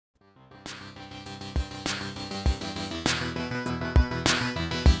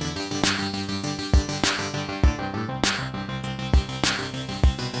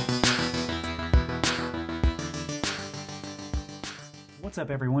What's up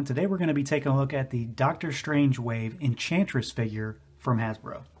everyone? Today we're going to be taking a look at the Doctor Strange Wave Enchantress figure from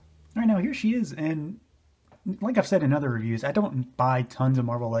Hasbro. Alright, now here she is, and like I've said in other reviews, I don't buy tons of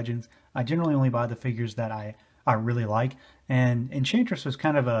Marvel Legends. I generally only buy the figures that I really like, and Enchantress was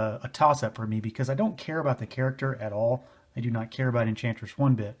kind of a toss-up for me because I don't care about the character at all. I do not care about Enchantress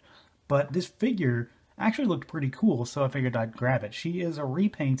one bit. But this figure actually looked pretty cool, so I figured I'd grab it. She is a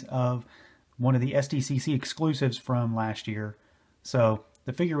repaint of one of the SDCC exclusives from last year. So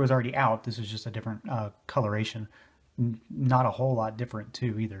the figure was already out. This is just a different coloration. Not a whole lot different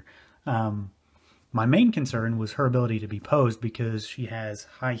too either. My main concern was her ability to be posed because she has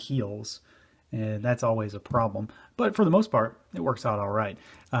high heels, and that's always a problem. But for the most part, it works out all right.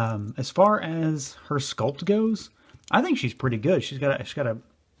 As far as her sculpt goes, I think she's pretty good.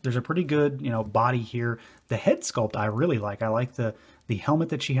 There's a pretty good, body here. The head sculpt I really like. I like the helmet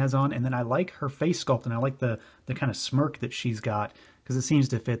that she has on, and then I like her face sculpt, and I like the kind of smirk that she's got because it seems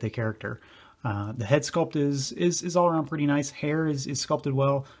to fit the character. The head sculpt is all around pretty nice. Hair is sculpted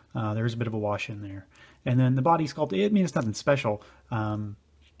well. There's a bit of a wash in there. And then the body sculpt, it's nothing special,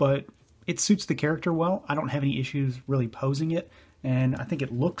 but it suits the character well. I don't have any issues really posing it, and I think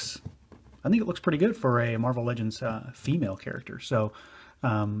it looks pretty good for a Marvel Legends female character. So,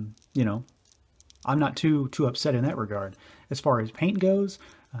 I'm not too upset in that regard. As far as paint goes,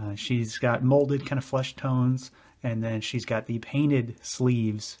 she's got molded kind of flesh tones, and then she's got the painted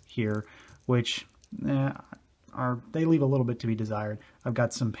sleeves here, which they leave a little bit to be desired. I've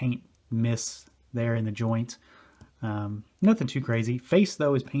got some paint miss there in the joint. Nothing too crazy. Face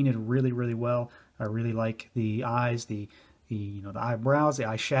though is painted really, really well. I really like the eyes, the eyebrows, the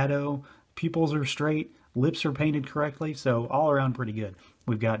eyeshadow. Pupils are straight. Lips are painted correctly, so all around pretty good.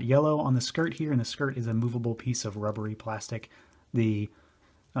 We've got yellow on the skirt here, and the skirt is a movable piece of rubbery plastic. The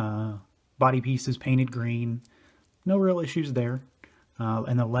body piece is painted green. No real issues there.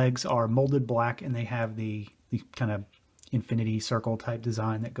 And the legs are molded black, and they have the kind of infinity circle type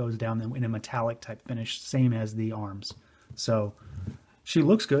design that goes down them in a metallic type finish, same as the arms. So she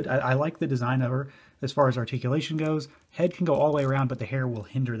looks good. I like the design of her. As far as articulation goes, head can go all the way around, but the hair will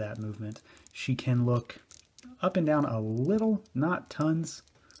hinder that movement. She can look up and down a little, not tons,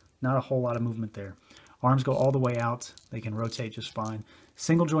 not a whole lot of movement there. Arms go all the way out. They can rotate just fine.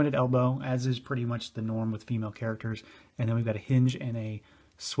 Single jointed elbow, as is pretty much the norm with female characters. And then we've got a hinge and a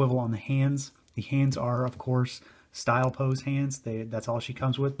swivel on the hands. The hands are, of course, style pose hands. That's all she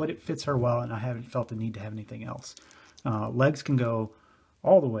comes with, but it fits her well, and I haven't felt the need to have anything else. Legs can go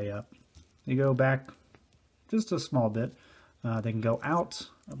all the way up. They go back just a small bit. They can go out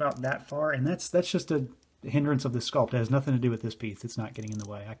about that far, and that's just a hindrance of the sculpt. It has nothing to do with this piece. It's not getting in the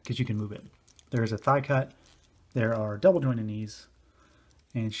way because you can move it. There's a thigh cut. There are double jointed knees,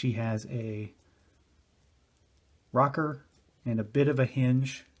 and she has a rocker and a bit of a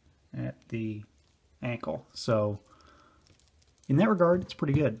hinge at the ankle. So in that regard, it's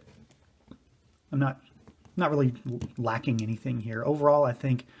pretty good. I'm not really lacking anything here. Overall, I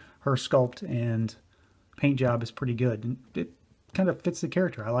think her sculpt and paint job is pretty good, and it kind of fits the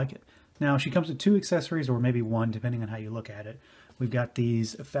character. I like it. Now she comes with 2 accessories, or maybe 1 depending on how you look at it. We've got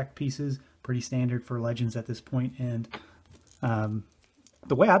these effect pieces, pretty standard for Legends at this point, and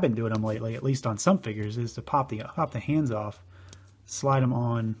the way I've been doing them lately, at least on some figures, is to pop the hands off, slide them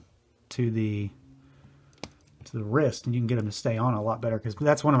on to the wrist, and you can get them to stay on a lot better, because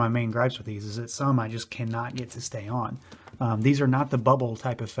that's one of my main gripes with these, is that some I just cannot get to stay on. These are not the bubble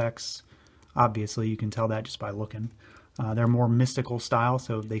type effects. Obviously, you can tell that just by looking. They're more mystical style,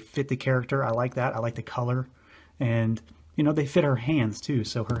 so they fit the character. I like that. I like the color. And, they fit her hands, too.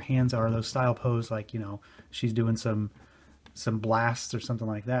 So her hands are those style pose, like, she's doing some blasts or something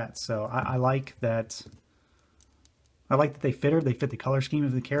like that. So I like that. I like that they fit her. They fit the color scheme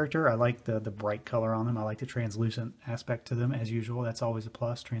of the character. I like the bright color on them. I like the translucent aspect to them, as usual. That's always a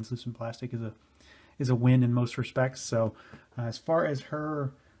plus. Translucent plastic is a win in most respects. So as far as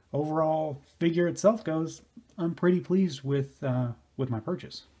her overall figure itself goes, I'm pretty pleased with my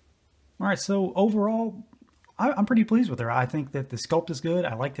purchase. All right, so overall, I'm pretty pleased with her. I think that the sculpt is good.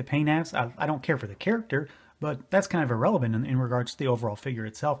 I like the paint apps. I don't care for the character, but that's kind of irrelevant in regards to the overall figure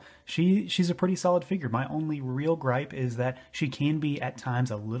itself. She's a pretty solid figure. My only real gripe is that she can be at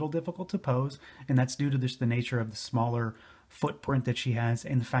times a little difficult to pose, and that's due to just the nature of the smaller footprint that she has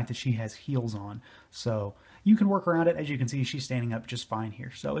and the fact that she has heels on. So you can work around it. As you can see, she's standing up just fine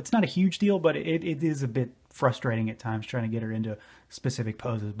here. So it's not a huge deal, but it is a bit frustrating at times trying to get her into specific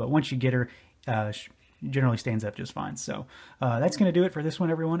poses. But once you get her, she generally stands up just fine. So that's going to do it for this one,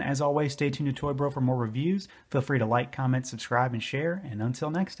 everyone. As always, stay tuned to Toy Bro for more reviews. Feel free to like, comment, subscribe, and share. And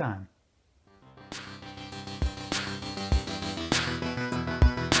until next time.